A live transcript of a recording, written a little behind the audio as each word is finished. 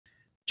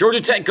Georgia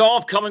Tech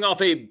golf coming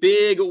off a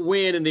big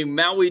win in the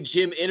Maui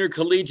Gym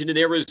Intercollegiate in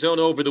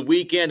Arizona over the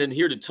weekend, and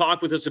here to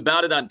talk with us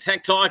about it on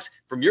Tech Talks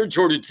from your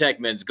Georgia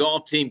Tech men's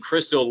golf team,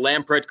 Christo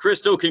Lamprecht.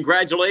 Christo,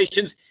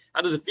 congratulations.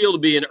 How does it feel to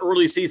be an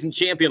early season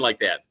champion like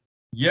that?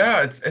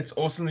 Yeah, it's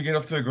awesome to get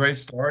off to a great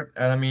start,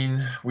 and I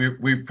mean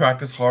we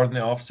practice hard in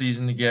the off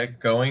season to get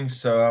going.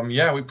 So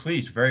yeah, we're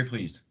pleased, very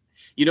pleased.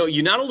 You know,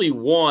 you not only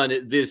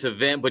won this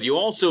event, but you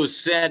also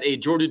set a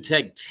Georgia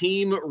Tech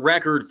team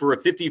record for a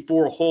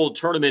 54-hole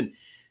tournament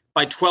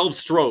by 12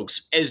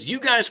 strokes. As you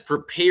guys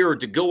prepared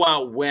to go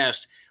out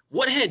west,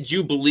 what had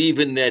you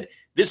believing that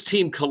this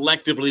team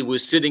collectively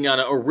was sitting on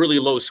a really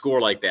low score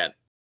like that?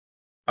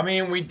 I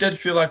mean, we did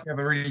feel like we have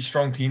a really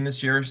strong team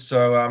this year.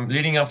 So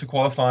leading up to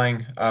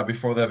qualifying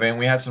before the event,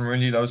 we had some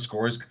really low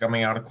scores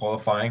coming out of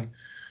qualifying.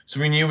 So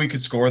we knew we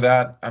could score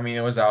that. I mean,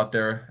 it was out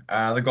there.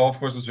 The golf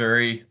course was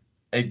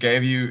it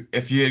gave you,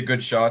 if you had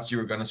good shots, you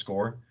were going to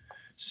score.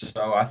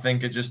 So I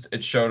think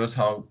it showed us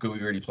how good we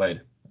really played.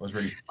 It was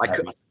really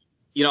happy.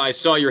 You know, I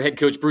saw your head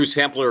coach, Bruce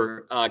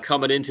Hempler,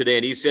 coming in today,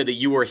 and he said that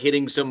you were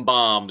hitting some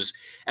bombs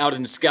out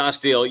in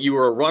Scottsdale. You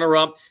were a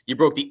runner-up. You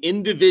broke the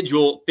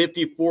individual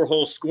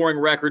 54-hole scoring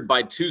record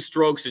by 2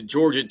 strokes at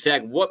Georgia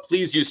Tech. What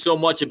pleased you so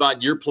much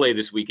about your play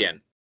this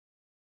weekend?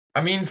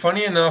 I mean,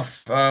 funny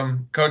enough,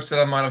 coach said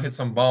I might have hit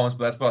some bombs,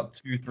 but that's about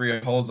 2,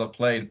 3 holes I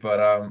played.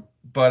 But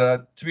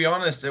to be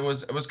honest, it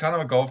was kind of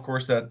a golf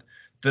course that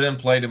didn't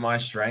play to my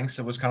strengths.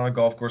 It was kind of a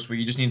golf course where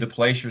you just need to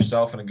place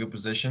yourself in a good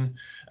position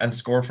and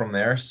score from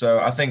there. So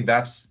I think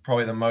that's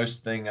probably the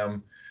most thing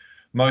I'm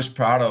most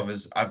proud of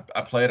is I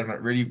played on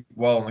it really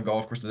well on the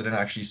golf course that didn't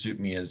actually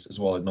suit me as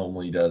well it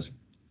normally does.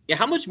 Yeah,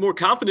 how much more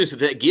confidence did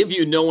that give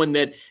you, knowing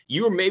that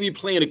you were maybe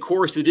playing a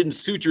course that didn't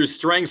suit your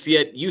strengths,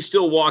 yet you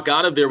still walk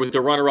out of there with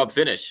a runner-up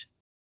finish?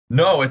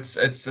 No, it's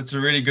a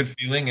really good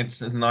feeling.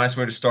 It's a nice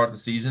way to start the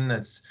season.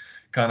 It's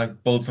kind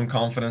of build some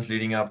confidence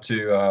leading up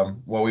to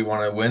what we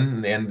want to win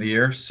in the end of the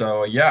year.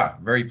 So yeah,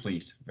 very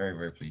pleased, very,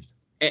 very pleased.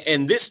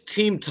 And this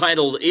team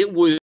title, it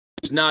was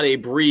not a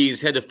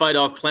breeze. Had to fight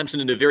off Clemson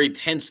in a very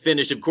tense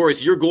finish. Of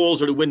course, your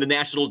goals are to win the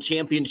national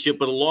championship,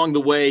 but along the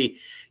way,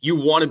 you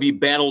want to be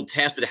battle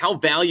tested. How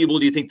valuable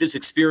do you think this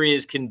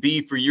experience can be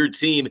for your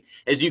team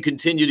as you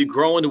continue to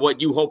grow into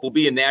what you hope will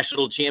be a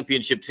national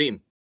championship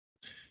team?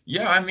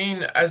 Yeah, I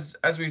mean, as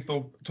we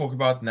talk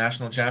about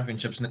national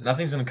championships,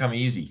 nothing's gonna come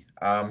easy.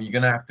 You're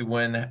gonna have to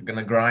win,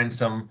 gonna grind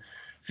some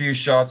few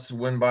shots,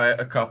 win by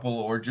a couple,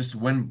 or just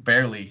win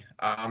barely.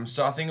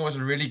 So I think it was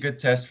a really good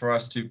test for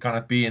us to kind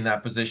of be in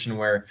that position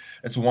where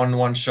it's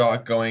one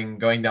shot going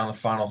down the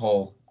final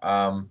hole.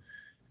 Yeah,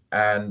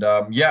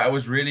 it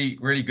was really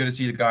good to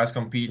see the guys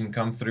compete and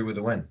come through with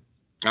a win.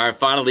 All right,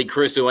 finally,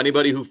 Christo,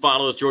 anybody who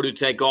follows Georgia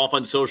Tech golf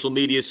on social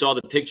media saw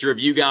the picture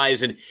of you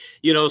guys. And,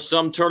 you know,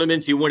 some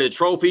tournaments you win a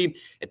trophy.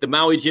 At the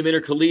Maui Gym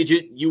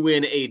Intercollegiate, you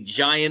win a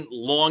giant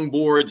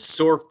longboard,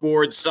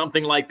 surfboard,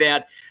 something like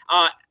that.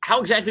 How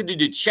exactly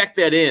did you check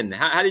that in?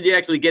 How did you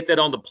actually get that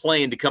on the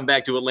plane to come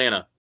back to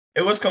Atlanta?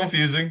 It was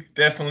confusing,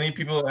 definitely.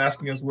 People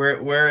asking us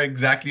where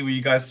exactly were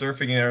you guys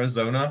surfing in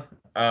Arizona?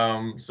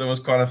 So it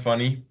was kind of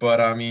funny. But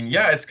I mean,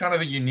 yeah, it's kind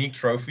of a unique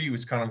trophy. It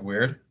was kind of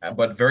weird,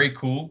 but very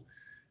cool.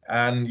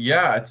 And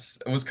yeah,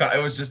 it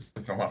was just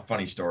a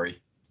funny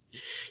story.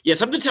 Yeah,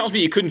 something tells me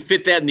you couldn't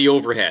fit that in the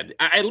overhead.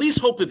 I at least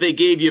hope that they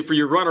gave you, for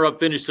your runner-up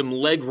finish, some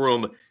leg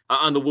room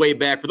on the way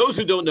back. For those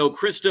who don't know,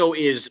 Christo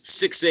is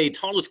 6'8",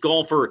 tallest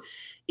golfer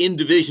in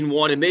Division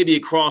I and maybe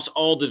across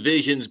all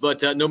divisions.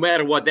 But no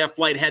matter what, that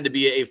flight had to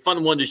be a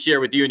fun one to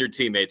share with you and your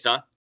teammates, huh?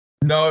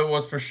 No, it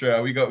was for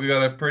sure. We got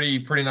a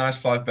pretty nice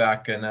flight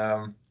back,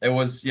 and it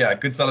was, yeah,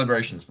 good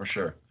celebrations for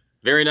sure.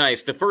 Very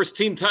nice. The first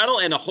team title,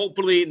 and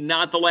hopefully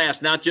not the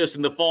last, not just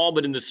in the fall,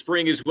 but in the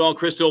spring as well.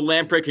 Christo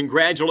Lamprecht,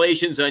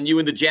 congratulations on you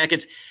and the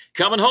Jackets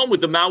coming home with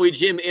the Maui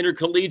Gym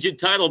Intercollegiate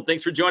title.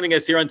 Thanks for joining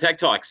us here on Tech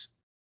Talks.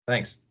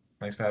 Thanks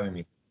for having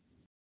me.